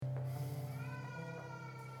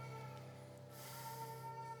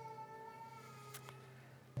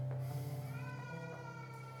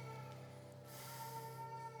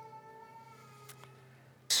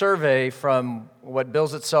survey from what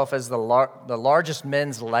bills itself as the largest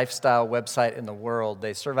men's lifestyle website in the world.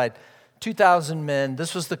 They surveyed 2,000 men.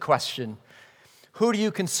 This was the question: who do you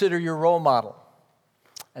consider your role model?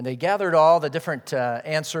 And they gathered all the different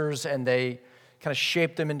answers, and they kind of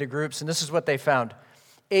shaped them into groups. And this is what they found.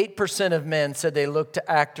 8% of men said they looked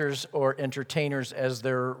to actors or entertainers as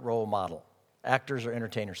their role model. Actors or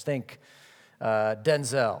entertainers. Think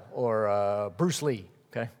Denzel or Bruce Lee,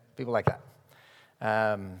 okay? People like that.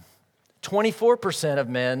 24% of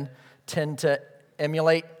men tend to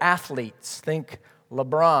emulate athletes. Think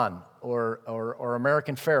LeBron or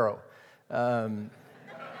American Pharaoh.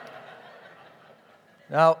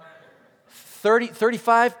 Now,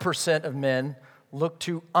 35% of men look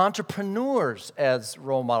to entrepreneurs as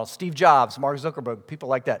role models. Steve Jobs, Mark Zuckerberg, people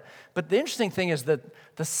like that. But the interesting thing is that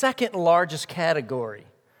the second largest category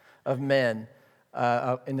of men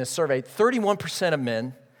in this survey, 31% of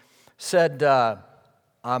men said,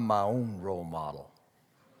 I'm my own role model.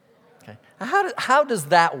 Okay. How does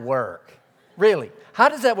that work? Really, how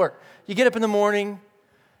does that work? You get up in the morning,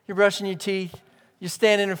 you're brushing your teeth, you're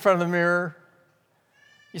standing in front of the mirror,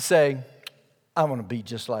 you say, I want to be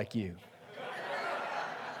just like you.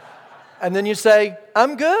 And then you say,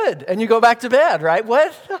 I'm good. And you go back to bed, right?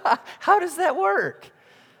 What? How does that work?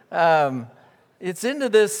 It's into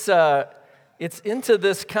this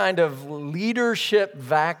kind of leadership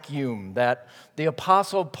vacuum that the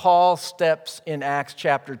Apostle Paul steps in Acts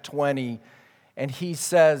chapter 20, and he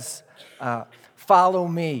says, follow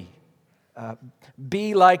me,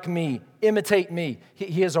 be like me, imitate me.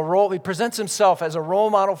 He has a role. He presents himself as a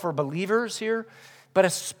role model for believers here, but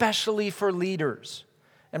especially for leaders.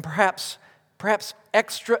 And perhaps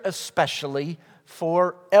extra especially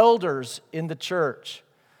for elders in the church.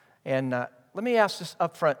 And let me ask this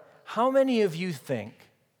up front. How many of you think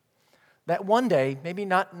that one day, maybe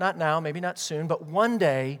not now, maybe not soon, but one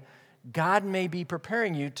day, God may be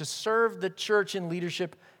preparing you to serve the church in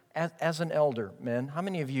leadership as an elder, men? How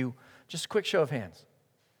many of you, just a quick show of hands,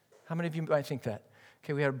 how many of you might think that?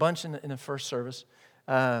 Okay, we had a bunch in the first service.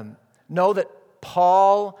 Know that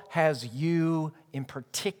Paul has you in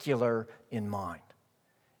particular in mind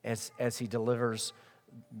as he delivers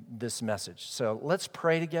this message. So let's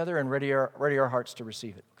pray together and ready our hearts to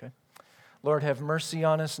receive it, okay? Lord, have mercy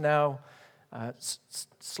on us now.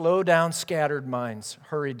 Slow down scattered minds,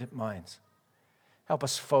 hurried minds. Help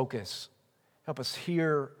us focus. Help us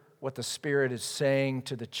hear what the Spirit is saying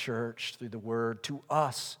to the church through the Word, to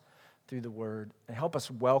us through the Word. And help us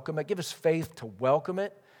welcome it. Give us faith to welcome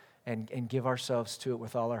it and give ourselves to it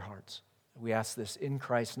with all our hearts. We ask this in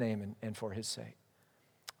Christ's name and for His sake.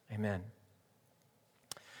 Amen.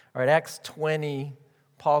 All right, Acts 20,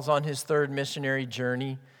 Paul's on his third missionary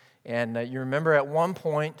journey. And you remember at one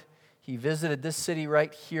point, he visited this city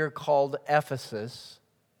right here called Ephesus.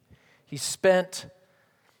 He spent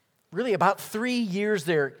really about 3 years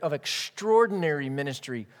there of extraordinary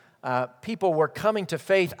ministry. People were coming to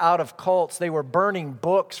faith out of cults. They were burning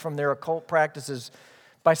books from their occult practices.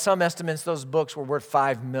 By some estimates, those books were worth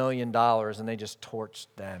 $5 million, and they just torched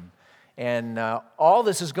them. And all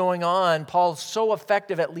this is going on. Paul's so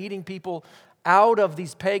effective at leading people out of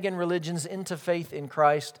these pagan religions into faith in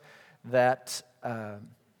Christ that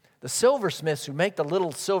the silversmiths who make the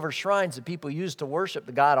little silver shrines that people use to worship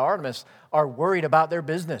the god Artemis are worried about their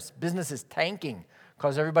business. Business is tanking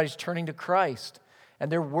because everybody's turning to Christ.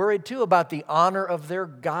 And they're worried too about the honor of their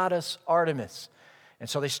goddess Artemis. And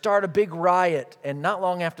so they start a big riot. And not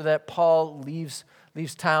long after that, Paul leaves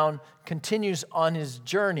town, continues on his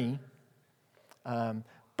journey.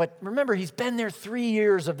 But remember, he's been there 3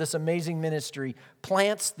 years of this amazing ministry,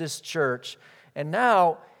 plants this church, and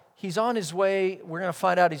now he's on his way, we're going to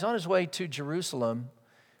find out, he's on his way to Jerusalem.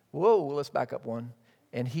 Whoa, let's back up one.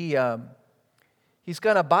 And he's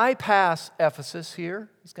going to bypass Ephesus here.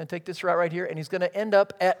 He's going to take this route right here, and he's going to end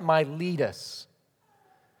up at Miletus,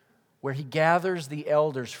 where he gathers the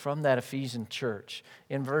elders from that Ephesian church.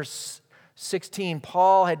 In verse 16,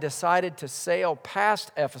 Paul had decided to sail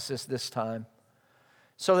past Ephesus this time,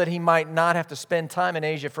 so that he might not have to spend time in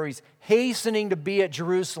Asia, for he's hastening to be at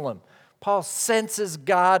Jerusalem. Paul senses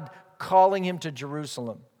God calling him to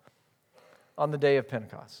Jerusalem on the day of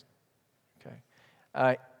Pentecost.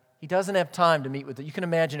 Okay, he doesn't have time to meet with it. You can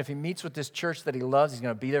imagine if he meets with this church that he loves, he's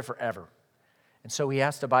going to be there forever. And so he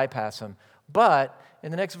has to bypass him. But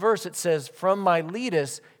in the next verse it says, from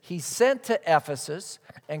Miletus he sent to Ephesus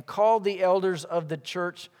and called the elders of the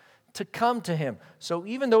church to come to him. So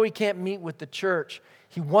even though he can't meet with the church,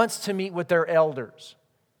 he wants to meet with their elders.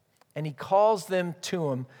 And he calls them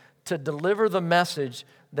to him to deliver the message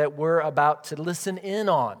that we're about to listen in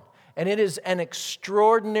on. And it is an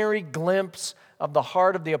extraordinary glimpse of the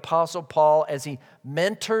heart of the Apostle Paul as he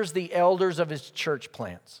mentors the elders of his church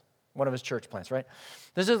plants. One of his church plants, right?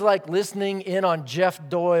 This is like listening in on Jeff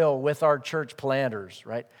Doyle with our church planters,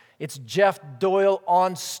 right? It's Jeff Doyle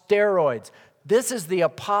on steroids. This is the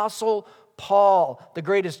Apostle Paul, the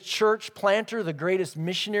greatest church planter, the greatest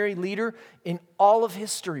missionary leader in all of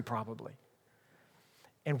history, probably.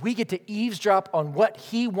 And we get to eavesdrop on what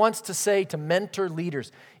he wants to say to mentor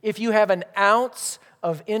leaders. If you have an ounce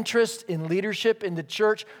of interest in leadership in the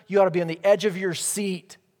church, you ought to be on the edge of your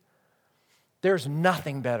seat. There's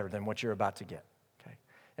nothing better than what you're about to get. Okay?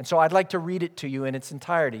 And so I'd like to read it to you in its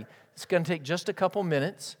entirety. It's going to take just a couple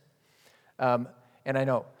minutes. And I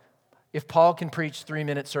know, if Paul can preach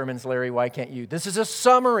 3-minute sermons, Larry, why can't you? This is a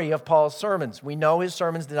summary of Paul's sermons. We know his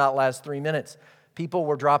sermons did not last 3 minutes. People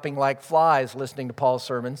were dropping like flies listening to Paul's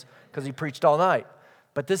sermons because he preached all night.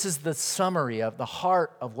 But this is the summary of the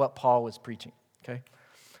heart of what Paul was preaching. Okay?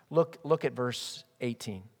 Look at verse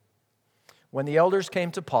 18. When the elders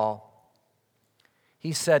came to Paul,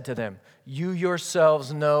 he said to them, "You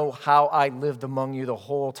yourselves know how I lived among you the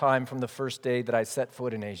whole time from the first day that I set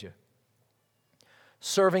foot in Asia,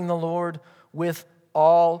 serving the Lord with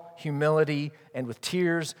all humility and with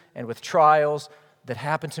tears and with trials that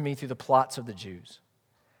happened to me through the plots of the Jews.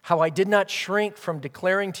 How I did not shrink from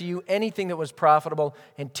declaring to you anything that was profitable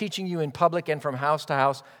and teaching you in public and from house to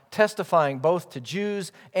house, testifying both to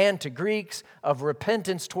Jews and to Greeks of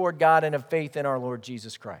repentance toward God and of faith in our Lord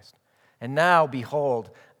Jesus Christ. And now,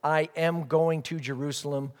 behold, I am going to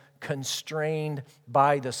Jerusalem, constrained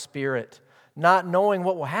by the Spirit, not knowing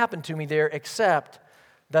what will happen to me there, except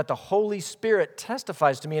that the Holy Spirit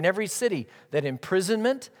testifies to me in every city that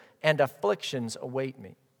imprisonment and afflictions await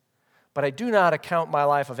me. But I do not account my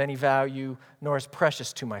life of any value, nor as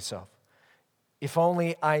precious to myself, if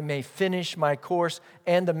only I may finish my course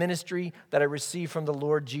and the ministry that I received from the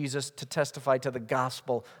Lord Jesus to testify to the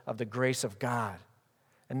gospel of the grace of God.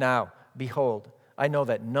 And now, behold, I know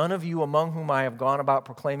that none of you among whom I have gone about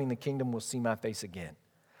proclaiming the kingdom will see my face again.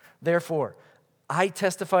 Therefore, I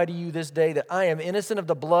testify to you this day that I am innocent of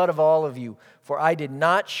the blood of all of you, for I did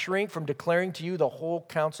not shrink from declaring to you the whole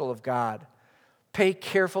counsel of God. Pay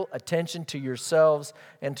careful attention to yourselves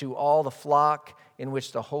and to all the flock in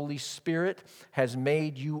which the Holy Spirit has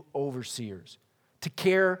made you overseers, to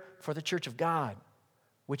care for the church of God,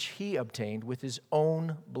 which he obtained with his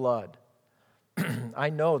own blood. I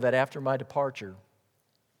know that after my departure,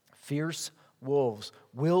 fierce wolves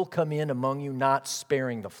will come in among you, not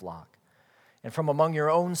sparing the flock. And from among your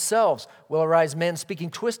own selves will arise men speaking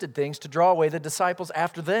twisted things to draw away the disciples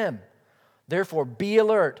after them. Therefore, be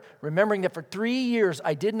alert, remembering that for 3 years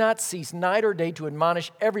I did not cease night or day to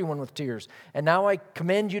admonish everyone with tears. And now I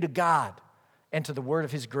commend you to God and to the word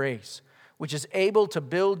of his grace, which is able to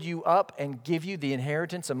build you up and give you the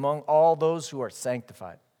inheritance among all those who are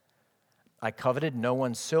sanctified. I coveted no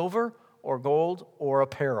one's silver or gold or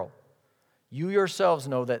apparel. You yourselves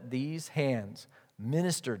know that these hands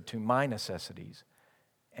ministered to my necessities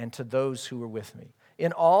and to those who were with me.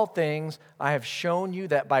 In all things, I have shown you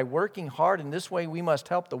that by working hard in this way, we must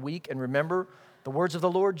help the weak and remember the words of the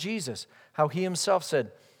Lord Jesus, how he himself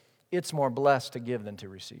said, it's more blessed to give than to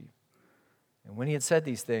receive. And when he had said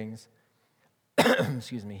these things,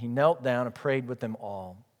 he knelt down and prayed with them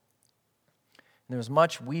all. And there was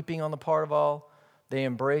much weeping on the part of all. They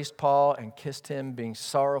embraced Paul and kissed him, being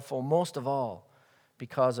sorrowful, most of all,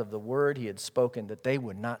 because of the word he had spoken, that they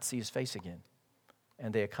would not see his face again.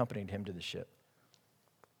 And they accompanied him to the ship.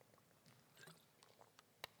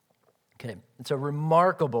 Okay, it's a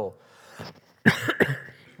remarkable,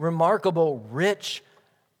 rich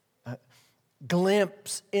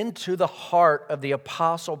glimpse into the heart of the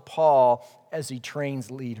Apostle Paul as he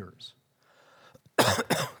trains leaders.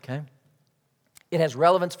 Okay? It has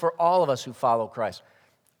relevance for all of us who follow Christ,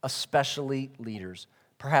 especially leaders,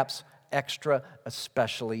 perhaps extra,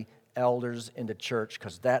 especially elders in the church,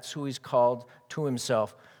 because that's who he's called to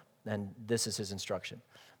himself, and this is his instruction.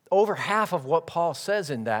 Over half of what Paul says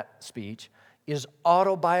in that speech is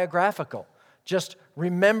autobiographical. Just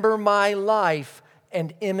remember my life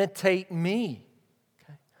and imitate me.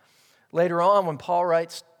 Okay? Later on, when Paul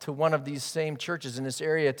writes to one of these same churches in this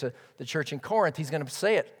area, to the church in Corinth, he's going to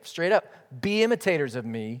say it straight up. Be imitators of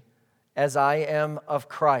me as I am of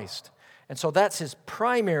Christ. And so that's his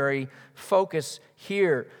primary focus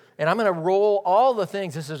here. And I'm going to roll all the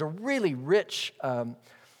things. This is a really rich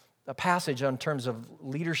a passage in terms of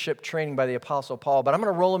leadership training by the Apostle Paul, but I'm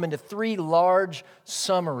going to roll them into 3 large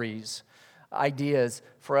summaries, ideas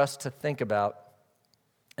for us to think about.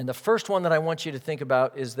 And the first one that I want you to think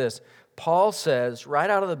about is this. Paul says, right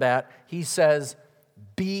out of the bat, he says,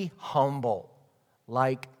 be humble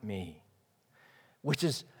like me. which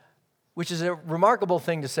is a remarkable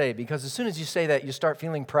thing to say, because as soon as you say that, you start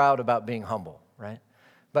feeling proud about being humble, right?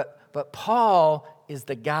 But Paul is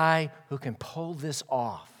the guy who can pull this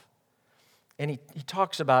off. And he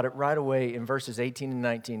talks about it right away in verses 18 and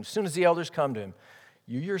 19. As soon as the elders come to him,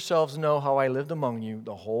 you yourselves know how I lived among you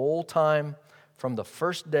the whole time from the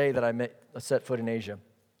first day that I set foot in Asia,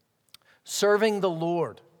 serving the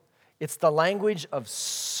Lord. It's the language of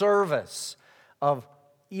service,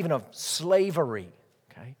 even of slavery.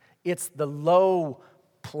 Okay? It's the low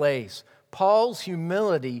place. Paul's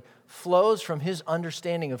humility flows from his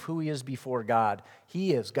understanding of who he is before God.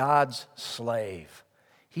 He is God's slave.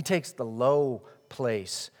 He takes the low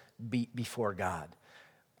place before God.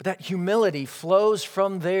 But that humility flows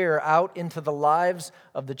from there out into the lives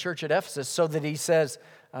of the church at Ephesus, so that he says,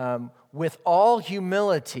 with all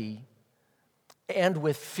humility and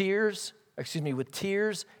with tears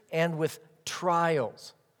and with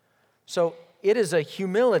trials. So it is a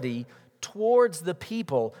humility towards the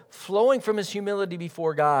people, flowing from his humility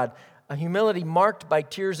before God, a humility marked by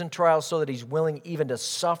tears and trials, so that he's willing even to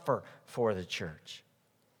suffer for the church.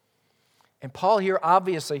 And Paul here,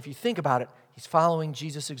 obviously, if you think about it, he's following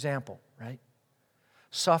Jesus' example, right?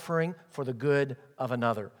 Suffering for the good of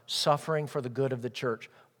another, suffering for the good of the church.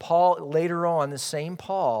 Paul, later on, the same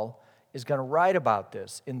Paul, is going to write about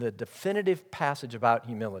this in the definitive passage about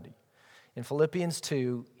humility. In Philippians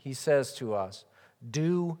 2, he says to us,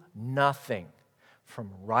 do nothing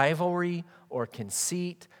from rivalry or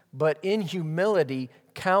conceit, but in humility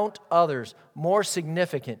count others more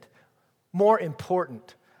significant, more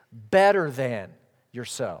important, better than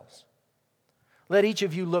yourselves. Let each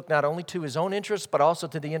of you look not only to his own interests, but also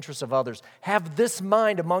to the interests of others. Have this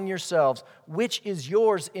mind among yourselves, which is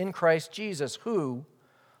yours in Christ Jesus, who,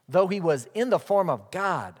 though he was in the form of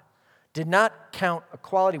God, did not count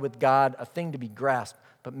equality with God a thing to be grasped,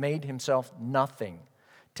 but made himself nothing,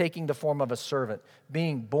 taking the form of a servant,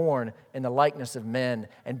 being born in the likeness of men,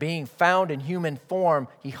 and being found in human form,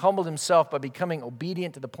 he humbled himself by becoming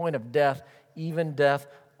obedient to the point of death, even death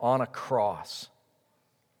on a cross.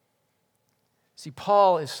 See,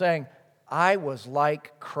 Paul is saying, I was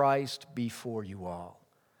like Christ before you all.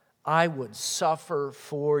 I would suffer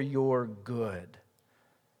for your good.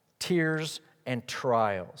 Tears and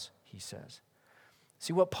trials, he says.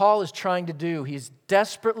 See, what Paul is trying to do, he's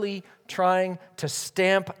desperately trying to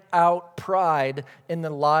stamp out pride in the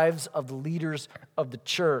lives of the leaders of the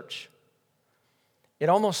church. It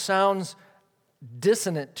almost sounds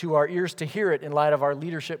dissonant to our ears to hear it in light of our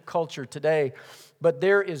leadership culture today, but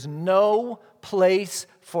there is no place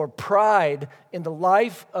for pride in the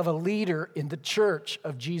life of a leader in the church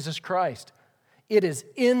of Jesus Christ. It is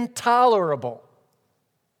intolerable.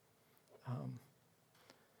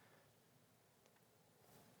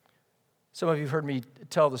 Some of you have heard me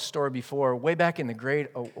tell the story before. Way back in the Great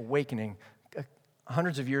Awakening,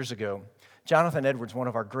 hundreds of years ago, Jonathan Edwards, one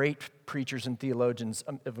of our great preachers and theologians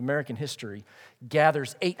of American history,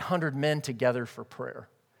 gathers 800 men together for prayer.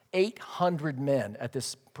 800 men at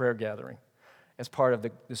this prayer gathering as part of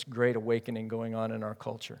this great awakening going on in our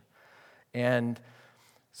culture. And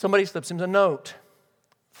somebody slips him a note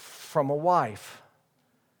from a wife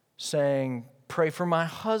saying, pray for my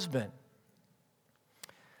husband.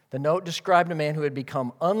 The note described a man who had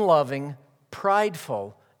become unloving,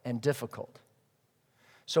 prideful, and difficult.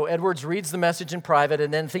 So Edwards reads the message in private,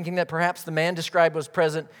 and then thinking that perhaps the man described was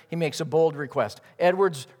present, he makes a bold request.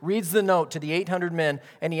 Edwards reads the note to the 800 men,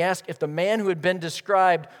 and he asks if the man who had been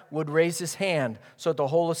described would raise his hand so that the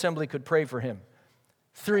whole assembly could pray for him.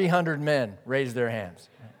 300 men raised their hands.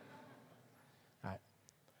 All right.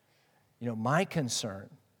 You know, my concern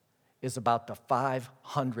is about the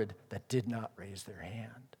 500 that did not raise their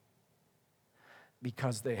hand,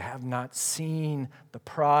 because they have not seen the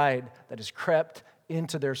pride that has crept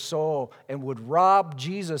into their soul and would rob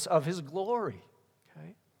Jesus of his glory.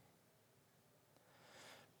 Okay?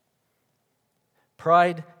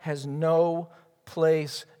 Pride has no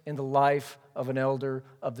place in the life of an elder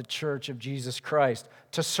of the Church of Jesus Christ.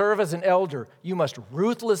 To serve as an elder, you must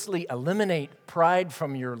ruthlessly eliminate pride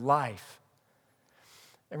from your life.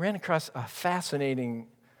 I ran across a fascinating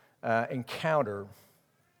encounter.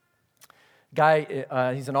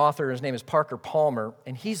 Guy, he's an author, his name is Parker Palmer,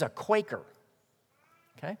 and he's a Quaker.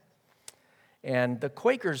 Okay? And the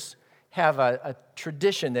Quakers have a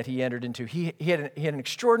tradition that he entered into. He had an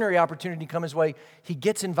extraordinary opportunity come his way. He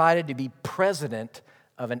gets invited to be president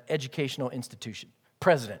of an educational institution.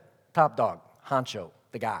 President, top dog, honcho,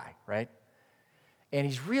 the guy, right? And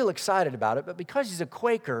he's real excited about it, but because he's a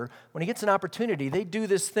Quaker, when he gets an opportunity, they do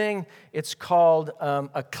this thing, it's called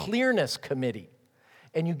a clearness committee.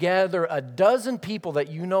 and you gather a dozen people that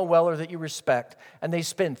you know well or that you respect, and they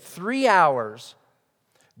spend 3 hours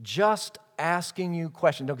just asking you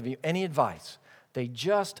questions. Don't give you any advice. They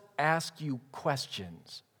just ask you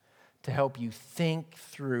questions to help you think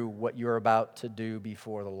through what you're about to do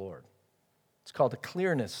before the Lord. It's called the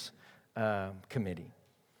Clearness Committee.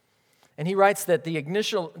 And he writes that the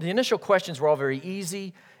initial questions were all very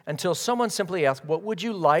easy until someone simply asked, what would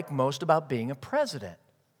you like most about being a president?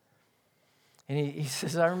 And he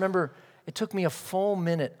says, I remember it took me a full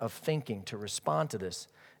minute of thinking to respond to this.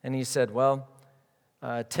 And he said,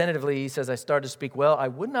 tentatively, he says, I started to speak, I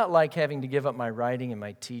would not like having to give up my writing and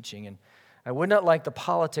my teaching, and I would not like the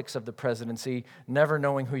politics of the presidency, never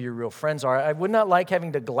knowing who your real friends are. I would not like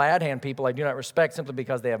having to glad hand people I do not respect simply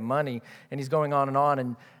because they have money. And he's going on,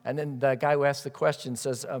 and then the guy who asked the question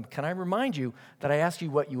says, can I remind you that I asked you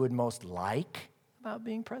what you would most like about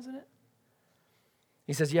being president?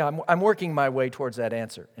 He says, I'm working my way towards that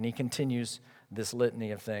answer. And he continues this litany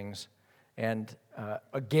of things. And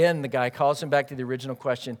again, the guy calls him back to the original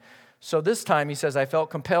question. So this time, he says, I felt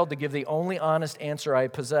compelled to give the only honest answer I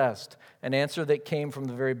possessed, an answer that came from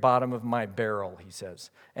the very bottom of my barrel, he says,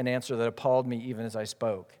 an answer that appalled me even as I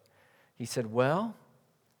spoke. He said,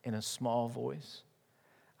 in a small voice,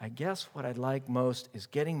 I guess what I'd like most is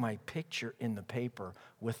getting my picture in the paper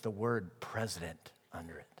with the word president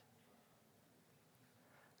under it.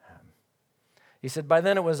 He said, by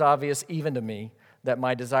then it was obvious, even to me, that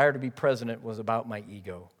my desire to be president was about my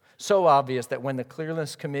ego. So obvious that when the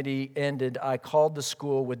Clearness Committee ended, I called the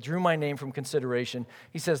school, withdrew my name from consideration.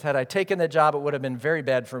 He says, had I taken that job, it would have been very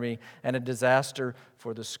bad for me and a disaster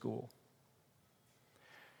for the school.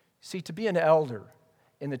 See, to be an elder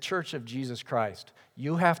in the Church of Jesus Christ,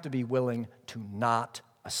 you have to be willing to not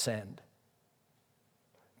ascend,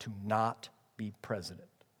 to not be president.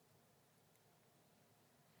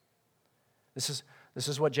 This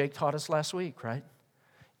is what Jake taught us last week, right?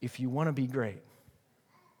 If you want to be great,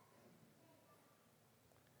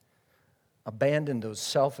 abandon those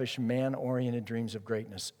selfish, man-oriented dreams of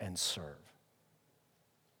greatness and serve.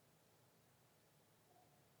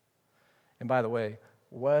 And by the way,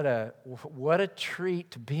 what a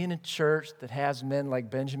treat to be in a church that has men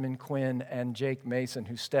like Benjamin Quinn and Jake Mason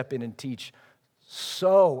who step in and teach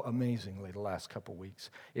so amazingly the last couple weeks.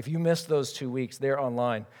 If you missed those 2 weeks, they're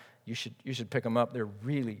online. You should pick them up. They're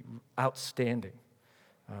really outstanding.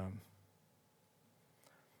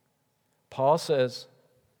 Paul says,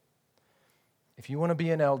 if you want to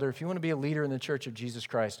be an elder, if you want to be a leader in the Church of Jesus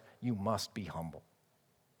Christ, you must be humble.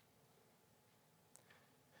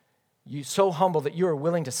 You're so humble that you are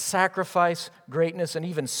willing to sacrifice greatness and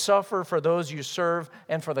even suffer for those you serve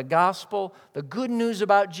and for the gospel, the good news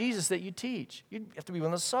about Jesus that you teach. You have to be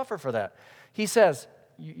willing to suffer for that. He says,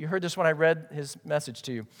 you heard this when I read his message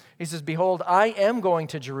to you. He says, behold, I am going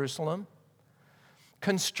to Jerusalem,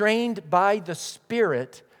 constrained by the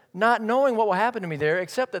Spirit, not knowing what will happen to me there,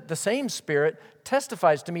 except that the same Spirit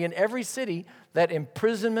testifies to me in every city that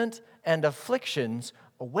imprisonment and afflictions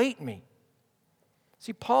await me.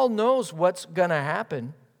 See, Paul knows what's going to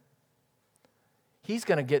happen. He's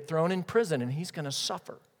going to get thrown in prison and he's going to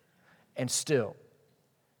suffer. And still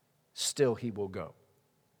he will go.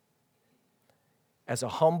 As a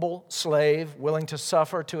humble slave, willing to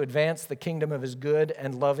suffer to advance the kingdom of his good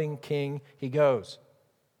and loving king, he goes.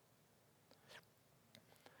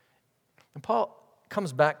 And Paul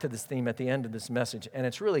comes back to this theme at the end of this message, and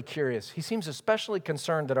it's really curious. He seems especially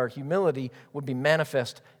concerned that our humility would be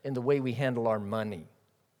manifest in the way we handle our money.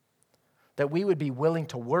 That we would be willing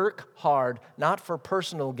to work hard, not for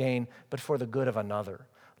personal gain, but for the good of another.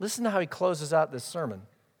 Listen to how he closes out this sermon.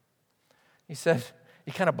 He said,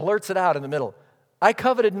 he kind of blurts it out in the middle. I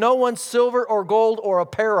coveted no one's silver or gold or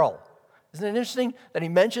apparel. Isn't it interesting that he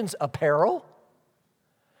mentions apparel?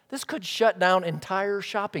 This could shut down entire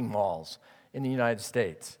shopping malls in the United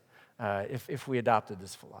States if we adopted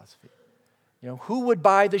this philosophy. You know, who would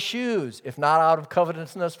buy the shoes if not out of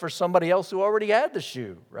covetousness for somebody else who already had the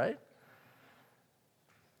shoe, right?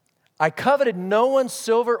 I coveted no one's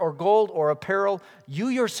silver or gold or apparel. You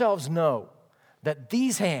yourselves know that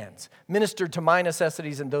these hands ministered to my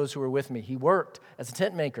necessities and those who were with me. He worked as a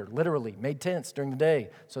tent maker, literally, made tents during the day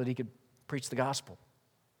so that he could preach the gospel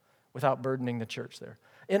without burdening the church there.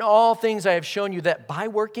 In all things I have shown you that by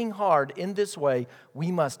working hard in this way,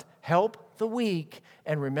 we must help the weak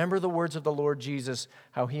and remember the words of the Lord Jesus,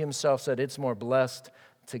 how he himself said, it's more blessed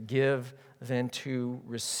to give than to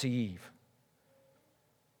receive.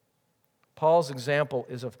 Paul's example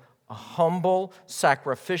is of a humble,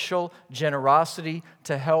 sacrificial generosity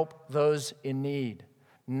to help those in need,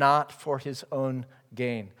 not for his own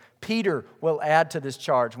gain. Peter will add to this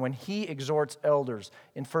charge when he exhorts elders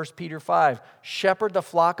in 1 Peter 5, shepherd the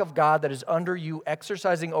flock of God that is under you,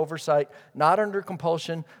 exercising oversight, not under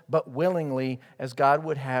compulsion, but willingly, as God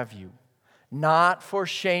would have you. Not for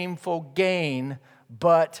shameful gain,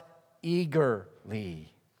 but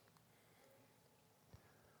eagerly.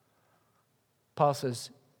 Paul says,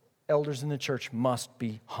 elders in the church must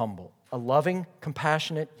be humble. A loving,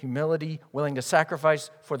 compassionate humility, willing to sacrifice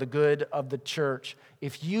for the good of the church.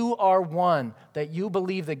 If you are one that you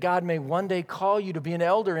believe that God may one day call you to be an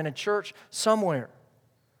elder in a church somewhere,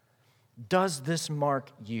 does this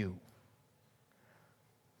mark you?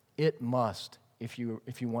 It must, if you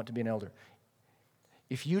want to be an elder.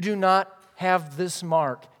 If you do not have this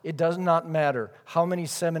mark, it does not matter how many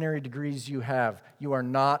seminary degrees you have. You are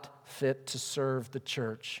not fit to serve the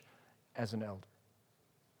church as an elder,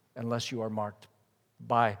 unless you are marked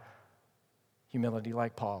by humility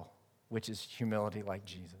like Paul, which is humility like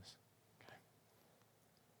Jesus. Okay.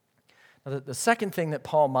 Now, the second thing that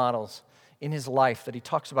Paul models in his life that he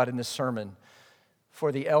talks about in this sermon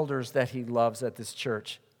for the elders that he loves at this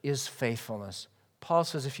church is faithfulness. Paul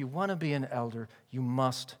says if you want to be an elder, you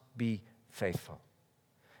must be faithful.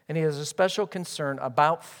 And he has a special concern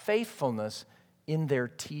about faithfulness in their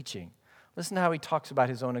teaching. Listen to how he talks about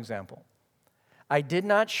his own example. I did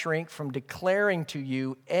not shrink from declaring to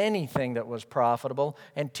you anything that was profitable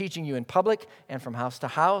and teaching you in public and from house to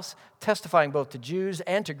house, testifying both to Jews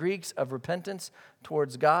and to Greeks of repentance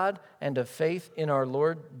towards God and of faith in our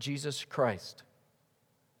Lord Jesus Christ.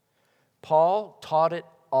 Paul taught it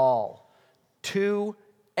all to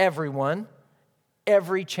everyone,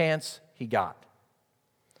 every chance he got.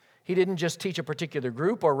 He didn't just teach a particular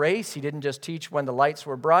group or race. He didn't just teach when the lights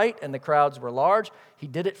were bright and the crowds were large. He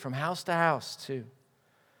did it from house to house, too.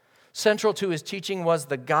 Central to his teaching was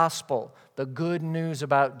the gospel, the good news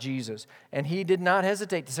about Jesus. And he did not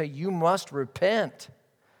hesitate to say, you must repent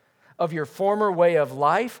of your former way of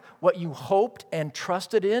life, what you hoped and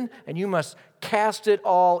trusted in, and you must cast it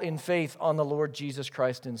all in faith on the Lord Jesus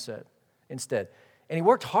Christ instead. And he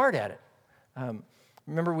worked hard at it.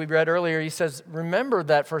 Remember we read earlier, he says, remember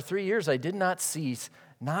that for 3 years I did not cease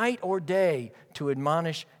night or day to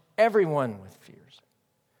admonish everyone with fears.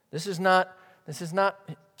 This is not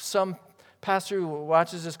some pastor who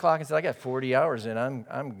watches his clock and says, I got 40 hours in,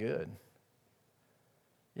 I'm good.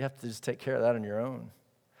 You have to just take care of that on your own.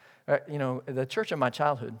 The church of my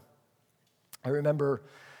childhood, I remember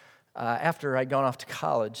after I'd gone off to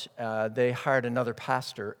college, they hired another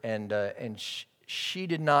pastor, and she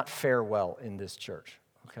did not fare well in this church,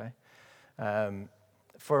 okay?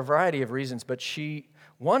 For a variety of reasons, but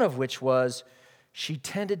one of which was she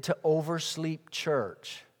tended to oversleep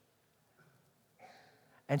church.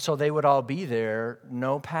 And so they would all be there,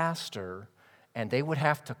 no pastor, and they would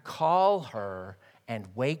have to call her and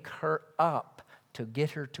wake her up to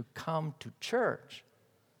get her to come to church.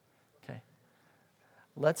 Okay.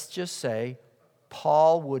 Let's just say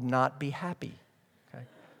Paul would not be happy. Okay.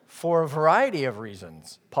 For a variety of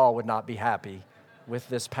reasons, Paul would not be happy with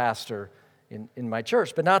this pastor in my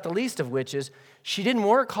church, but not the least of which is she didn't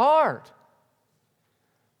work hard.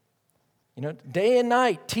 Day and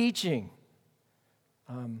night teaching.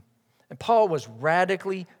 And Paul was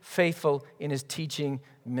radically faithful in his teaching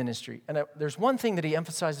ministry. And there's one thing that he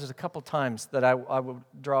emphasizes a couple times that I will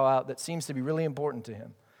draw out that seems to be really important to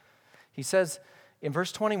him. He says in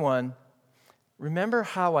verse 21, remember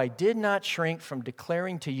how I did not shrink from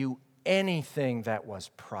declaring to you anything that was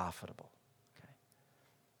profitable. Okay.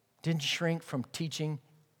 Didn't shrink from teaching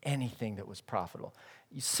anything that was profitable.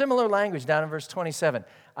 Similar language down in verse 27.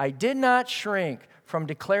 I did not shrink from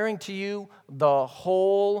declaring to you the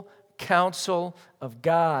whole counsel of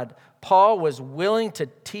God. Paul was willing to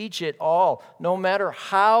teach it all, no matter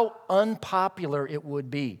how unpopular it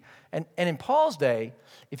would be. And in Paul's day,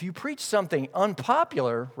 if you preached something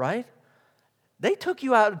unpopular, right, they took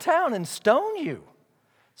you out of town and stoned you.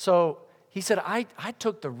 So he said, I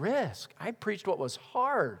took the risk. I preached what was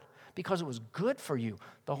hard because it was good for you,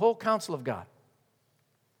 the whole counsel of God.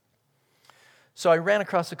 So I ran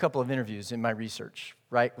across a couple of interviews in my research,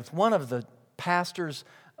 right, with one of the pastors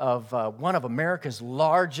of one of America's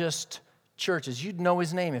largest churches. You'd know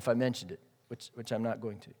his name if I mentioned it, which I'm not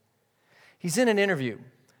going to. He's in an interview.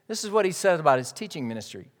 This is what he says about his teaching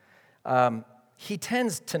ministry. He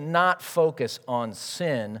tends to not focus on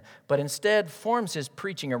sin, but instead forms his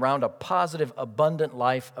preaching around a positive, abundant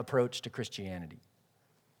life approach to Christianity.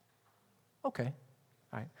 Okay,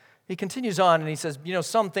 all right. He continues on and he says,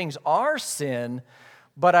 some things are sin,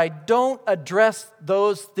 but I don't address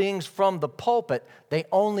those things from the pulpit. They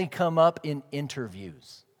only come up in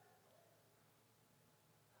interviews.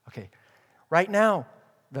 Okay, Right now,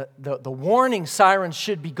 the warning sirens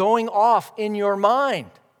should be going off in your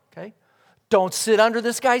mind. Okay? Don't sit under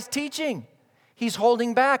this guy's teaching. He's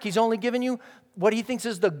holding back. He's only giving you what he thinks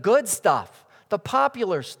is the good stuff, the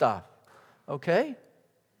popular stuff. Okay?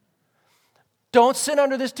 Don't sit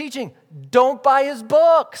under this teaching. Don't buy his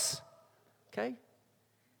books. Okay?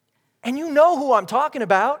 And you know who I'm talking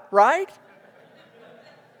about, right?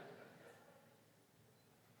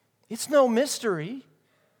 It's no mystery.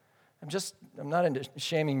 I'm not into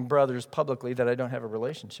shaming brothers publicly that I don't have a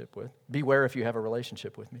relationship with. Beware if you have a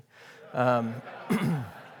relationship with me.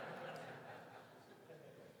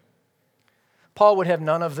 Paul would have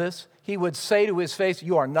none of this. He would say to his face,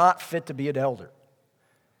 you are not fit to be an elder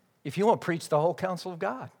if you won't preach the whole counsel of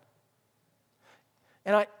God.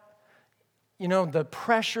 And the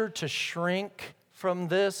pressure to shrink from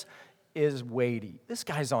this is weighty. This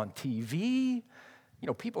guy's on TV.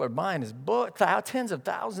 People are buying his book. Tens of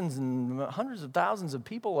thousands and hundreds of thousands of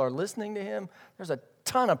people are listening to him. There's a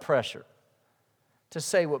ton of pressure to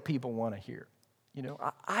say what people want to hear.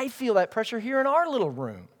 I feel that pressure here in our little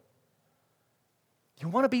room. You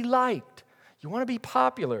want to be liked. You want to be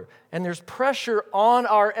popular. And there's pressure on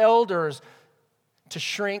our elders to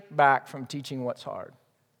shrink back from teaching what's hard.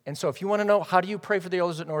 And so if you want to know, how do you pray for the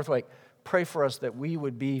elders at Northwake? Pray for us that we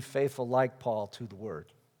would be faithful like Paul to the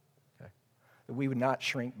Word. Okay? That we would not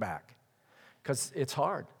shrink back. Because it's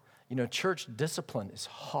hard. Church discipline is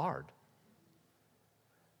hard.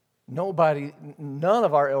 None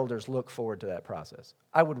of our elders look forward to that process.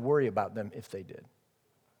 I would worry about them if they did.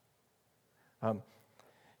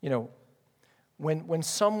 When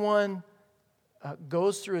someone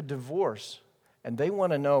goes through a divorce and they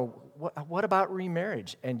want to know, what about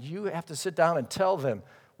remarriage? And you have to sit down and tell them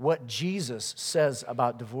what Jesus says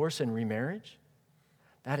about divorce and remarriage,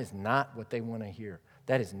 that is not what they want to hear.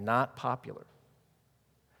 That is not popular.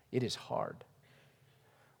 It is hard.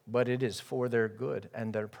 But it is for their good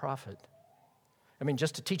and their profit.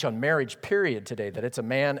 Just to teach on marriage, period, today, that it's a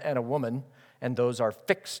man and a woman, and those are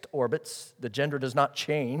fixed orbits. The gender does not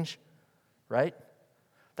change, right?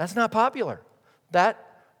 That's not popular. That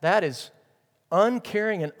is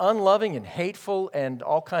uncaring and unloving and hateful and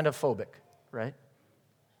all kind of phobic, right?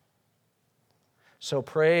 So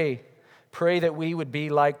pray that we would be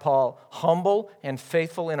like Paul, humble and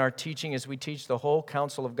faithful in our teaching as we teach the whole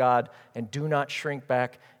counsel of God, and do not shrink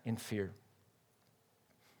back in fear.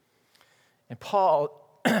 And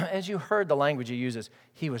Paul, as you heard the language he uses,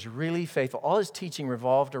 he was really faithful. All his teaching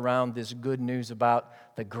revolved around this good news about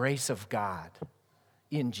the grace of God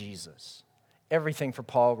in Jesus. Everything for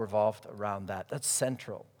Paul revolved around that. That's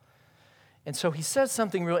central. And so he says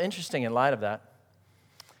something real interesting in light of that.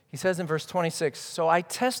 He says in verse 26, so I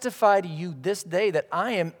testify to you this day that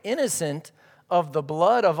I am innocent of the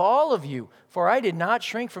blood of all of you, for I did not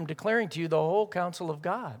shrink from declaring to you the whole counsel of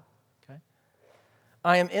God. Okay?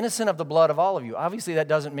 I am innocent of the blood of all of you. Obviously, that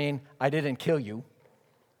doesn't mean I didn't kill you.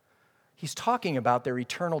 He's talking about their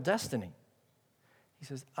eternal destiny. He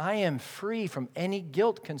says, I am free from any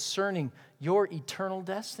guilt concerning your eternal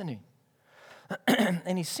destiny.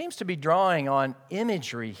 And he seems to be drawing on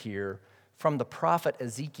imagery here from the prophet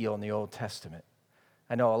Ezekiel in the Old Testament.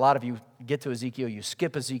 I know a lot of you get to Ezekiel, you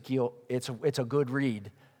skip Ezekiel. It's a good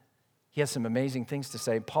read. He has some amazing things to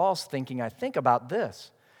say. Paul's thinking, I think about this,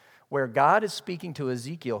 where God is speaking to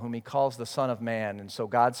Ezekiel, whom he calls the Son of Man. And so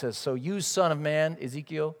God says, so you, Son of Man,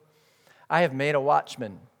 Ezekiel, I have made a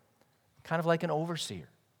watchman, kind of like an overseer,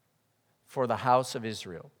 for the house of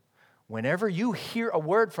Israel. Whenever you hear a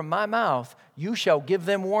word from my mouth, you shall give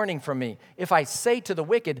them warning from me. If I say to the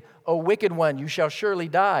wicked, O wicked one, you shall surely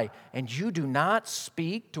die, and you do not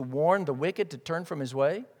speak to warn the wicked to turn from his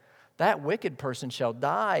way, that wicked person shall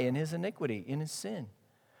die in his iniquity, in his sin.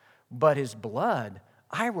 But his blood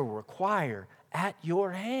I will require at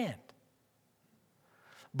your hand.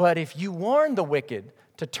 But if you warn the wicked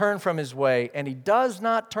to turn from his way, and he does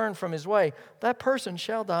not turn from his way, that person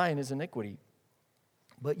shall die in his iniquity.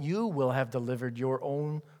 But you will have delivered your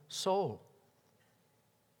own soul.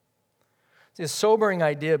 The sobering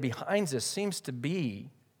idea behind this seems to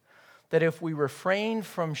be that if we refrain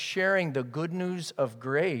from sharing the good news of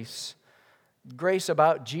grace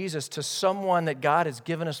about Jesus to someone that God has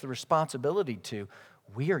given us the responsibility to,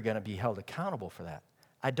 we are going to be held accountable for that.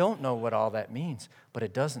 I don't know what all that means, but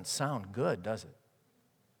it doesn't sound good, does it?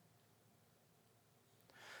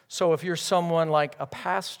 So if you're someone like a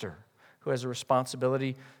pastor who has a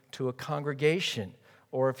responsibility to a congregation,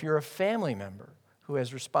 or if you're a family member who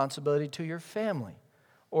has responsibility to your family,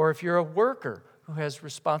 or if you're a worker who has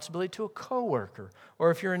responsibility to a coworker,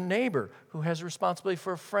 or if you're a neighbor who has responsibility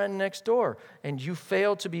for a friend next door, and you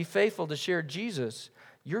fail to be faithful to share Jesus,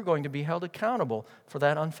 you're going to be held accountable for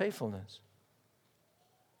that unfaithfulness.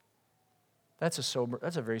 That's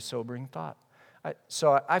a very sobering thought.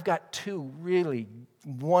 So I've got two really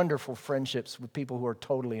wonderful friendships with people who are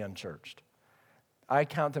totally unchurched. I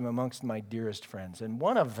count them amongst my dearest friends. And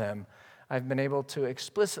one of them I've been able to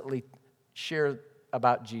explicitly share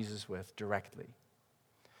about Jesus with directly.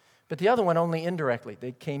 But the other one only indirectly.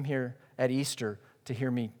 They came here at Easter to hear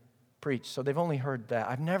me preach. So they've only heard that.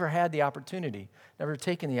 I've never had the opportunity, never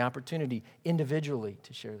taken the opportunity individually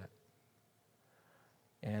to share that.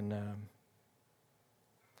 And,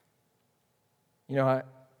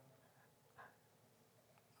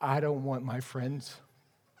 I don't want my friends'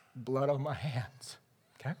 blood on my hands,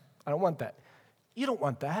 okay? I don't want that. You don't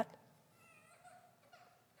want that.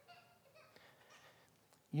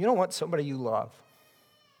 You don't want somebody you love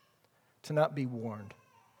to not be warned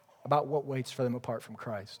about what waits for them apart from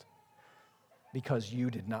Christ because you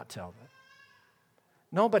did not tell them.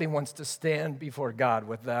 Nobody wants to stand before God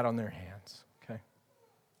with that on their hands, okay?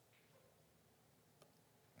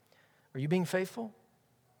 Are you being faithful?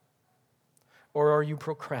 Or are you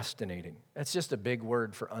procrastinating? That's just a big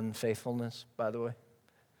word for unfaithfulness, by the way.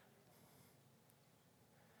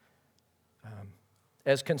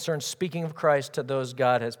 As concerns speaking of Christ to those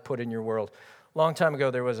God has put in your world. A long time ago,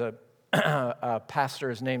 there was a pastor,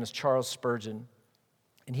 his name is Charles Spurgeon,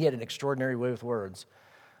 and he had an extraordinary way with words.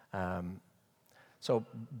 So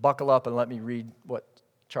buckle up and let me read what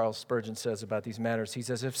Charles Spurgeon says about these matters. He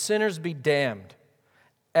says, if sinners be damned,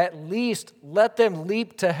 at least let them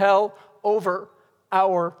leap to hell over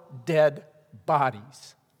our dead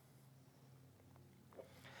bodies.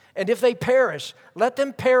 And if they perish, let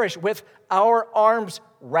them perish with our arms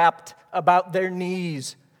wrapped about their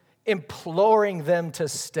knees, imploring them to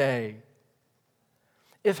stay.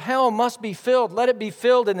 If hell must be filled, let it be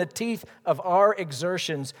filled in the teeth of our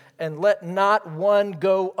exertions, and let not one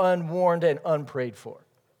go unwarned and unprayed for.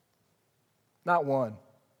 Not one.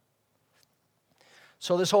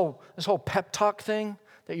 So this whole pep talk thing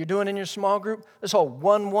that you're doing in your small group, this whole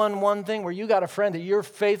 1-1-1 thing where you got a friend that you're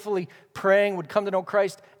faithfully praying would come to know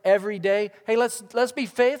Christ every day. Hey, let's be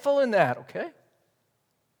faithful in that, okay?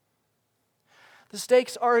 The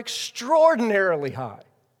stakes are extraordinarily high.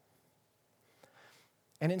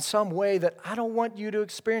 And in some way that I don't want you to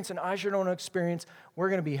experience and I sure don't experience, we're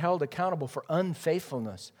going to be held accountable for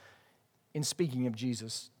unfaithfulness in speaking of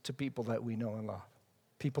Jesus to people that we know and love.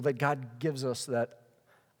 People that God gives us that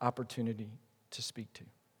opportunity to speak to.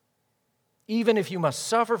 Even if you must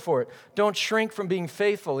suffer for it, don't shrink from being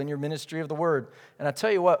faithful in your ministry of the word. And I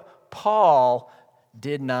tell you what, Paul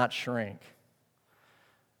did not shrink.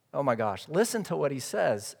 Oh my gosh, listen to what he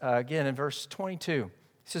says again in verse 22.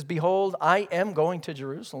 He says, behold, I am going to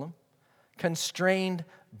Jerusalem, constrained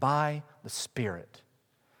by the Spirit.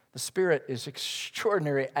 The Spirit is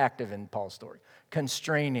extraordinarily active in Paul's story.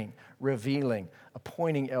 Constraining, revealing,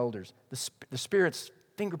 appointing elders. The Spirit's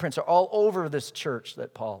fingerprints are all over this church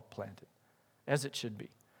that Paul planted, as it should be.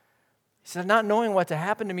 He said, not knowing what to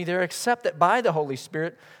happen to me there, except that by the Holy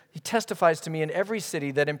Spirit, he testifies to me in every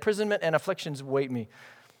city that imprisonment and afflictions await me.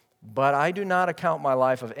 But I do not account my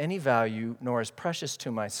life of any value, nor as precious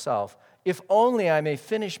to myself, if only I may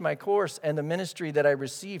finish my course and the ministry that I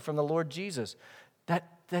received from the Lord Jesus.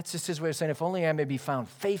 That's just his way of saying, if only I may be found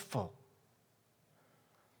faithful.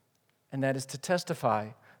 And that is to testify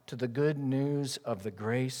to the good news of the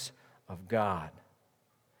grace of God.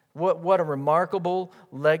 What a remarkable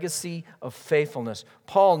legacy of faithfulness.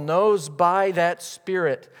 Paul knows by that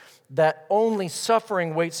Spirit that only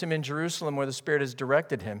suffering waits him in Jerusalem where the Spirit has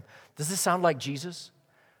directed him. Does this sound like Jesus,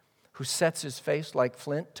 who sets his face like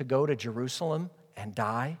flint to go to Jerusalem and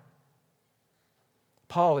die?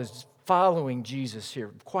 Paul is following Jesus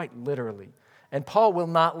here, quite literally. And Paul will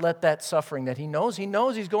not let that suffering that he knows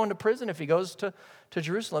he's going to prison if he goes to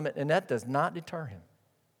Jerusalem, and that does not deter him.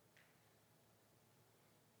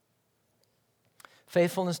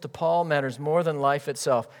 Faithfulness to Paul matters more than life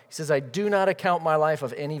itself. He says, I do not account my life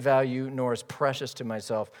of any value, nor as precious to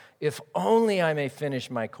myself, if only I may finish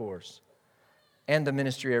my course and the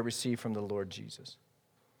ministry I received from the Lord Jesus.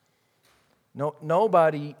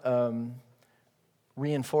 Nobody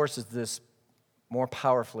reinforces this more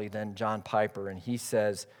powerfully than John Piper, and he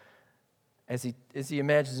says, as he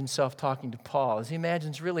imagines himself talking to Paul, as he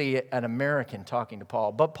imagines really an American talking to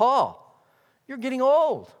Paul, but Paul, you're getting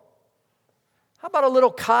old. How about a little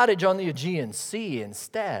cottage on the Aegean Sea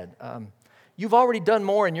instead? You've already done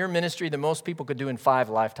more in your ministry than most people could do in 5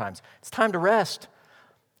 lifetimes. It's time to rest.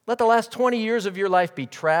 Let the last 20 years of your life be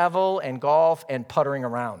travel and golf and puttering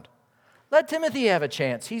around. Let Timothy have a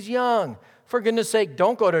chance. He's young. For goodness sake,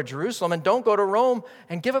 don't go to Jerusalem and don't go to Rome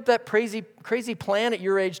and give up that crazy plan at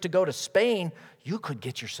your age to go to Spain. You could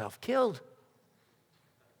get yourself killed.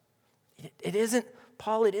 It isn't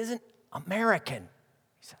American,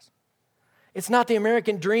 he says. It's not the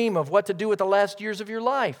American dream of what to do with the last years of your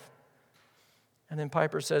life. And then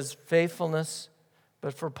Piper says, faithfulness,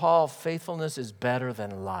 but for Paul, faithfulness is better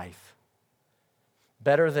than life.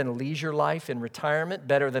 Better than leisure life in retirement,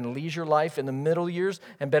 better than leisure life in the middle years,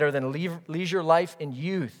 and better than leisure life in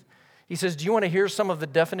youth. He says, do you want to hear some of the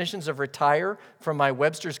definitions of retire from my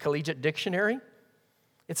Webster's Collegiate Dictionary?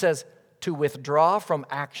 It says, to withdraw from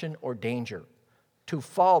action or danger, to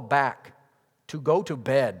fall back, to go to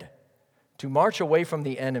bed, to march away from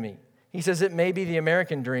the enemy. He says it may be the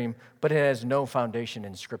American dream, but it has no foundation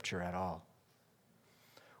in Scripture at all.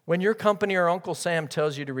 When your company or Uncle Sam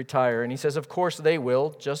tells you to retire, and he says, of course they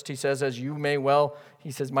will, just, he says, as you may well,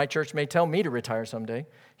 he says, my church may tell me to retire someday.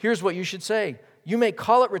 Here's what you should say. You may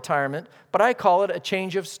call it retirement, but I call it a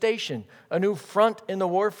change of station, a new front in the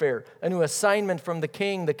warfare, a new assignment from the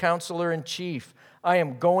king, the counselor in chief. I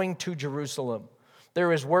am going to Jerusalem.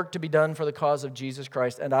 There is work to be done for the cause of Jesus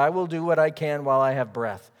Christ, and I will do what I can while I have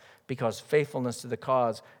breath, because faithfulness to the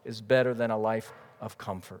cause is better than a life of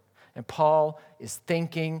comfort. And Paul is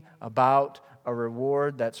thinking about a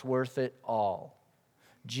reward that's worth it all.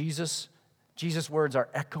 Jesus' words are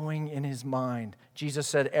echoing in his mind. Jesus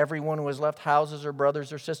said, everyone who has left houses or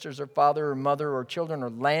brothers or sisters or father or mother or children or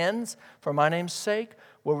lands for my name's sake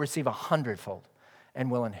will receive 100-fold and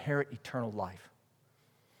will inherit eternal life.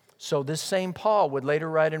 So this same Paul would later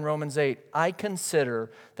write in Romans 8, I consider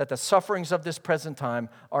that the sufferings of this present time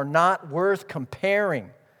are not worth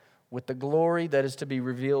comparing with the glory that is to be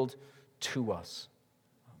revealed to us.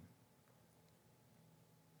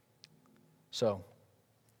 So,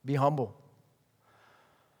 be humble.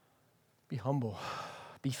 Be humble.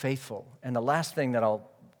 Be faithful. And the last thing that I'll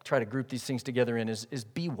try to group these things together in is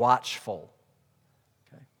be watchful.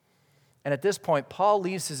 Okay? And at this point, Paul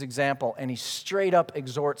leaves his example and he straight up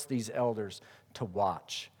exhorts these elders to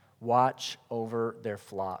watch. Watch over their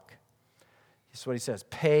flock. This is what he says.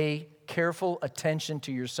 Pay careful attention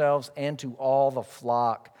to yourselves and to all the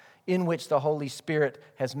flock in which the Holy Spirit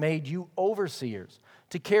has made you overseers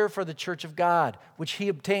to care for the church of God, which he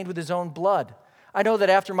obtained with his own blood. I know that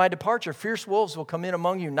after my departure, fierce wolves will come in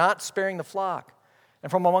among you, not sparing the flock.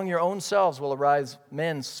 And from among your own selves will arise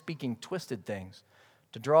men speaking twisted things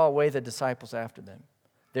to draw away the disciples after them.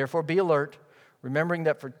 Therefore be alert, remembering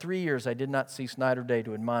that for 3 years I did not cease night or day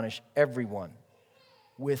to admonish everyone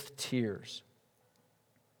with tears.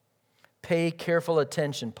 Pay careful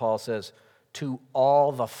attention, Paul says, to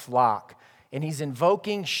all the flock. And he's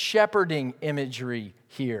invoking shepherding imagery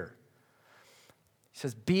here. He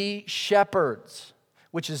says, be shepherds,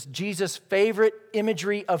 which is Jesus' favorite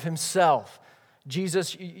imagery of himself.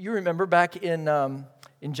 Jesus, you remember back in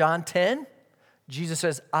John 10? Jesus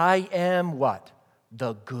says, I am what?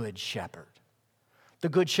 The good shepherd. The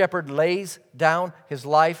good shepherd lays down his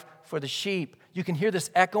life for the sheep. You can hear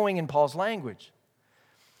this echoing in Paul's language.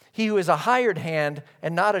 He who is a hired hand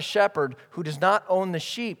and not a shepherd, who does not own the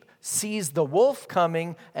sheep, sees the wolf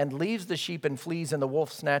coming and leaves the sheep and flees, and the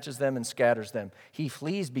wolf snatches them and scatters them. He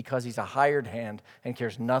flees because he's a hired hand and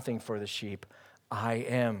cares nothing for the sheep. I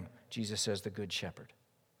am, Jesus says, the good shepherd.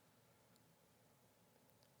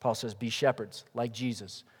 Paul says, be shepherds like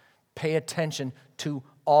Jesus. Pay attention to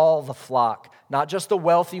all the flock, not just the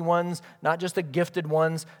wealthy ones, not just the gifted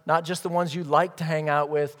ones, not just the ones you like to hang out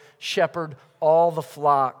with. Shepherd all the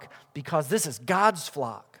flock, because this is God's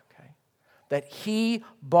flock, okay, that he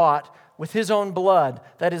bought with his own blood.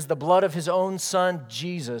 That is the blood of his own son,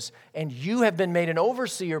 Jesus. And you have been made an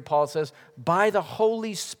overseer, Paul says, by the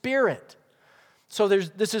Holy Spirit. So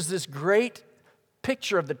this is this great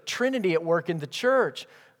picture of the Trinity at work in the church.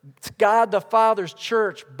 It's God the Father's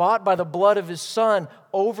church, bought by the blood of his Son,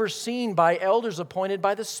 overseen by elders appointed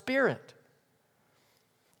by the Spirit.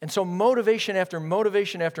 And so motivation after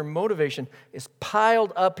motivation after motivation is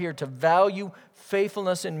piled up here to value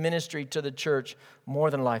faithfulness in ministry to the church more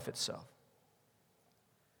than life itself.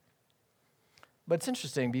 But it's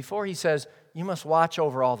interesting, before he says, you must watch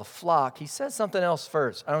over all the flock, he says something else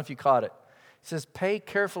first. I don't know if you caught it. He says, pay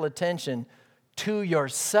careful attention to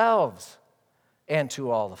yourselves and to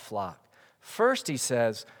all the flock. First, he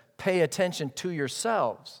says, pay attention to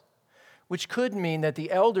yourselves, which could mean that the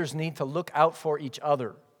elders need to look out for each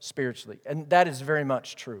other spiritually, and that is very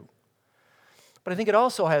much true. But I think it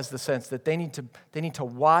also has the sense that they need to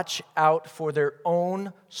watch out for their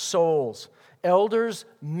own souls. Elders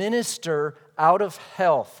minister out of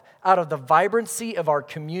health, out of the vibrancy of our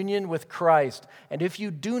communion with Christ. And if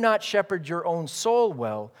you do not shepherd your own soul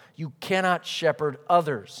well, you cannot shepherd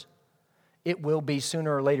others. It will be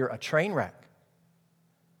sooner or later a train wreck.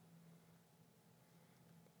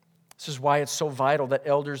 This is why it's so vital that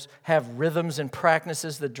elders have rhythms and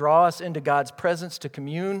practices that draw us into God's presence to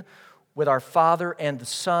commune with our Father and the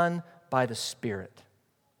Son by the Spirit.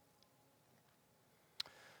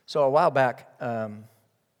 So a while back,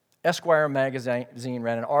 Esquire magazine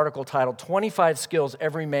ran an article titled 25 Skills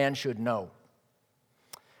Every Man Should Know.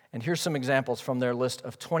 And here's some examples from their list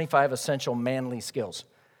of 25 essential manly skills.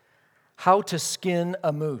 How to skin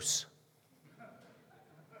a moose.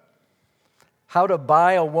 How to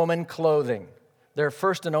buy a woman clothing. Their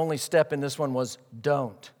first and only step in this one was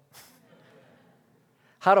don't.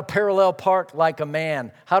 How to parallel park like a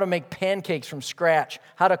man. How to make pancakes from scratch.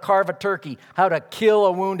 How to carve a turkey. How to kill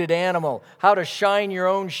a wounded animal. How to shine your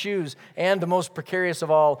own shoes. And the most precarious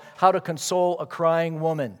of all, how to console a crying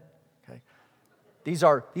woman. Okay. These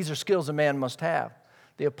are skills a man must have.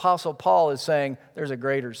 The Apostle Paul is saying there's a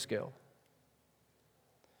greater skill.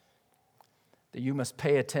 That you must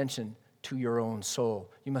pay attention to your own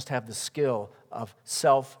soul. You must have the skill of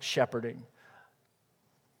self-shepherding.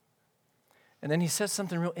 And then he says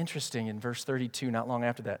something real interesting in verse 32, not long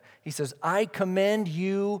after that. He says, I commend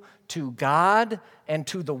you to God and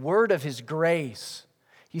to the word of his grace.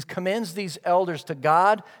 He commends these elders to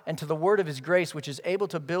God and to the word of his grace, which is able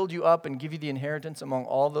to build you up and give you the inheritance among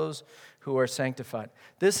all those who are sanctified.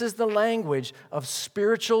 This is the language of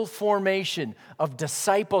spiritual formation, of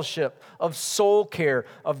discipleship, of soul care,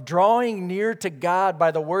 of drawing near to God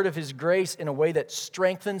by the word of his grace in a way that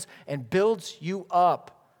strengthens and builds you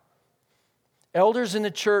up. Elders in the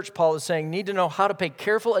church, Paul is saying, need to know how to pay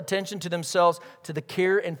careful attention to themselves, to the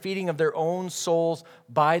care and feeding of their own souls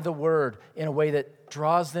by the word in a way that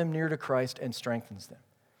draws them near to Christ and strengthens them.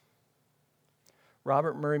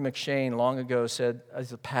 Robert Murray McShane long ago said,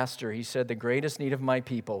 as a pastor, he said, the greatest need of my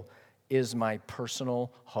people is my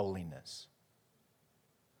personal holiness.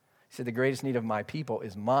 He said, the greatest need of my people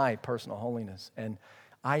is my personal holiness. And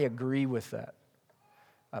I agree with that.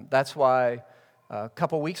 That's why a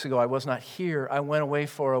couple weeks ago, I was not here. I went away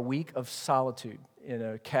for a week of solitude in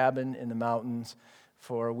a cabin in the mountains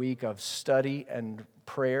for a week of study and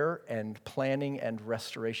prayer and planning and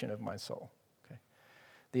restoration of my soul. Okay.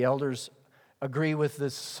 The elders agree with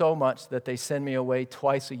this so much that they send me away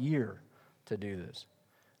twice a year to do this.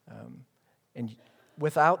 And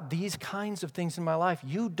without these kinds of things in my life,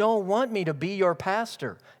 you don't want me to be your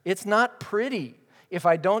pastor. It's not pretty if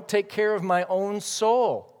I don't take care of my own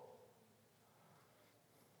soul.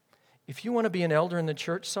 If you want to be an elder in the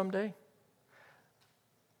church someday,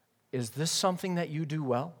 is this something that you do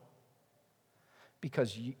well?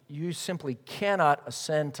 Because you simply cannot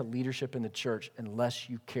ascend to leadership in the church unless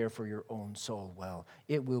you care for your own soul well.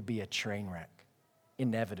 It will be a train wreck,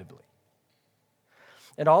 inevitably.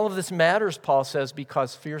 And all of this matters, Paul says,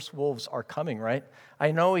 because fierce wolves are coming, right?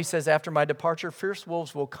 I know, he says, after my departure, fierce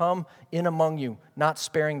wolves will come in among you, not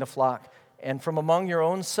sparing the flock. And from among your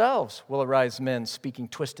own selves will arise men speaking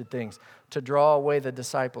twisted things to draw away the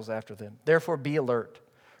disciples after them. Therefore be alert,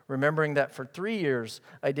 remembering that for 3 years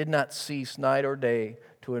I did not cease night or day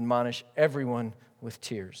to admonish everyone with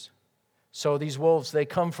tears. So these wolves, they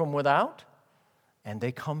come from without and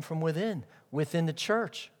they come from within the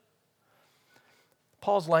church.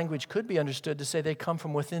 Paul's language could be understood to say they come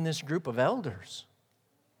from within this group of elders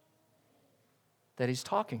that he's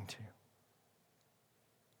talking to.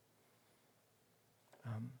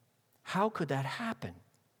 How could that happen?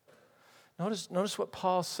 Notice what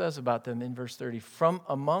Paul says about them in verse 30. From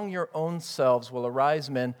among your own selves will arise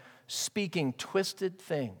men speaking twisted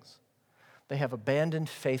things. They have abandoned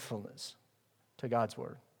faithfulness to God's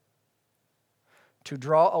word. To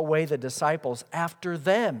draw away the disciples after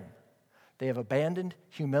them, they have abandoned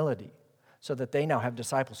humility so that they now have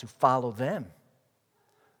disciples who follow them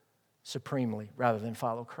supremely rather than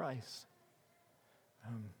follow Christ.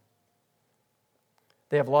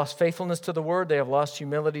 They have lost faithfulness to the word. They have lost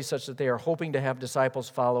humility such that they are hoping to have disciples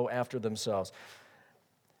follow after themselves.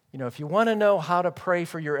 You know, if you want to know how to pray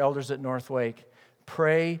for your elders at Northwake,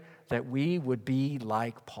 pray that we would be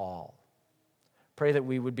like Paul. Pray that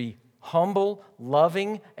we would be humble,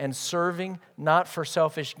 loving, and serving, not for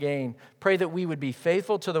selfish gain. Pray that we would be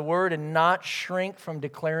faithful to the word and not shrink from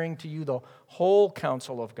declaring to you the whole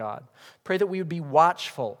counsel of God. Pray that we would be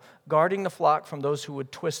watchful, guarding the flock from those who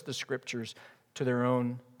would twist the scriptures to their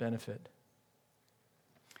own benefit.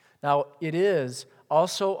 Now, it is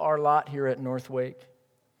also our lot here at Northwake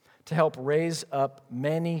to help raise up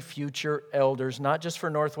many future elders, not just for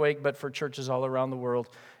Northwake, but for churches all around the world.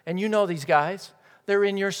 And you know these guys. They're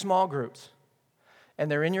in your small groups, and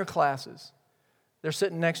they're in your classes. They're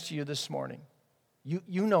sitting next to you this morning.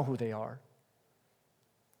 You know who they are.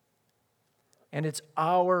 And it's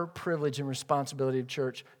our privilege and responsibility of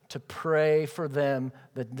church to pray for them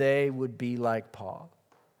that they would be like Paul.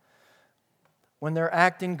 When they're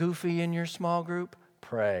acting goofy in your small group,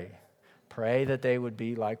 pray. Pray that they would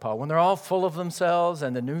be like Paul. When they're all full of themselves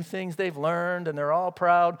and the new things they've learned and they're all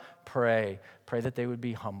proud, pray. Pray that they would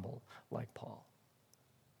be humble like Paul,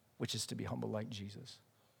 which is to be humble like Jesus.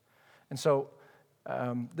 And so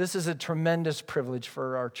this is a tremendous privilege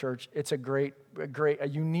for our church. It's a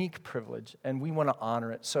unique privilege, and we want to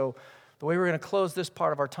honor it. So the way we're going to close this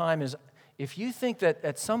part of our time is, if you think that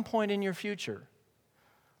at some point in your future,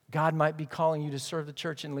 God might be calling you to serve the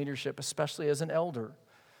church in leadership, especially as an elder,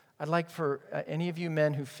 I'd like for any of you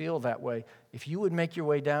men who feel that way, if you would make your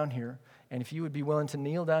way down here, and if you would be willing to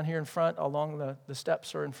kneel down here in front, along the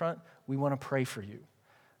steps or in front, we want to pray for you.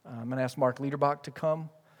 I'm going to ask Mark Liederbach to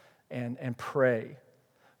come and pray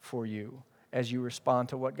for you as you respond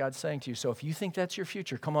to what God's saying to you. So if you think that's your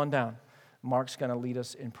future, come on down. Mark's going to lead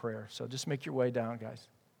us in prayer. So just make your way down, guys.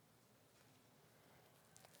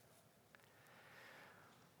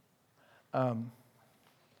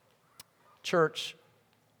 Church,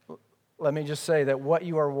 let me just say that what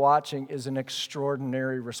you are watching is an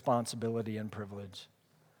extraordinary responsibility and privilege.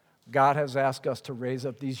 God has asked us to raise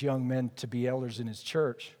up these young men to be elders in His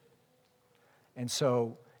church. And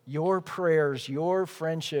so your prayers, your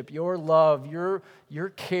friendship, your love, your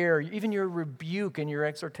care, even your rebuke and your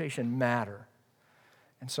exhortation matter.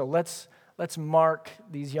 And so let's mark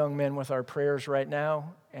these young men with our prayers right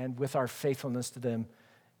now and with our faithfulness to them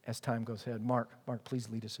as time goes ahead. Mark, please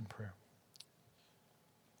lead us in prayer.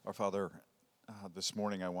 Our Father, this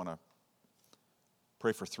morning I want to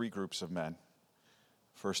pray for three groups of men.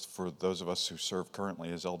 First, for those of us who serve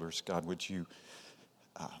currently as elders, God, would you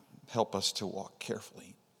help us to walk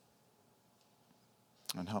carefully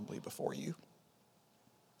and humbly before you.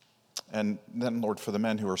 And then, Lord, for the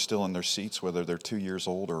men who are still in their seats, whether they're 2 years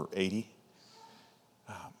old or 80,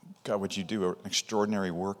 God, would you do an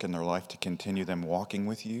extraordinary work in their life to continue them walking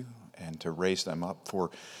with you and to raise them up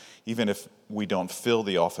for, even if we don't fill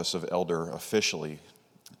the office of elder officially,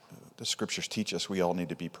 the scriptures teach us we all need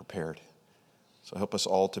to be prepared. So help us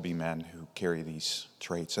all to be men who carry these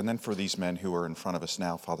traits. And then for these men who are in front of us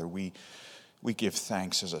now, Father, we give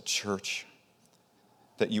thanks as a church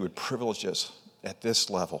that you would privilege us at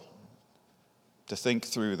this level to think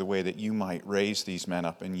through the way that you might raise these men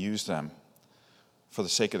up and use them for the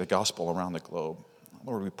sake of the gospel around the globe.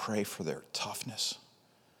 Lord, we pray for their toughness,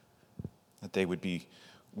 that they would be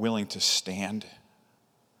willing to stand.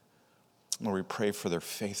 Lord, we pray for their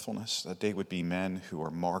faithfulness, that they would be men who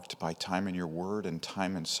are marked by time in your word and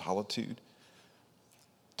time in solitude,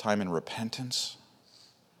 time in repentance.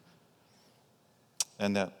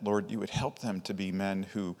 And that, Lord, you would help them to be men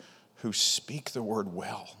who speak the word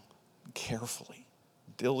well, carefully,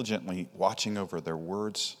 diligently watching over their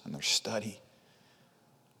words and their study.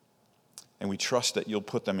 And we trust that you'll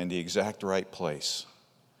put them in the exact right place,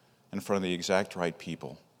 in front of the exact right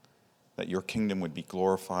people, that your kingdom would be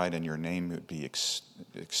glorified and your name would be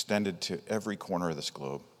extended to every corner of this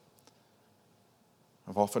globe.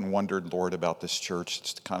 I've often wondered, Lord, about this church.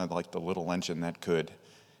 It's kind of like the little engine that could.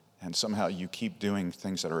 And somehow you keep doing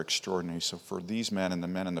things that are extraordinary. So for these men and the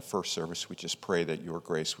men in the first service, we just pray that your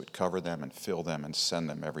grace would cover them and fill them and send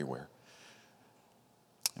them everywhere.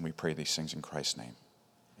 And we pray these things in Christ's name.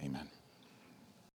 Amen.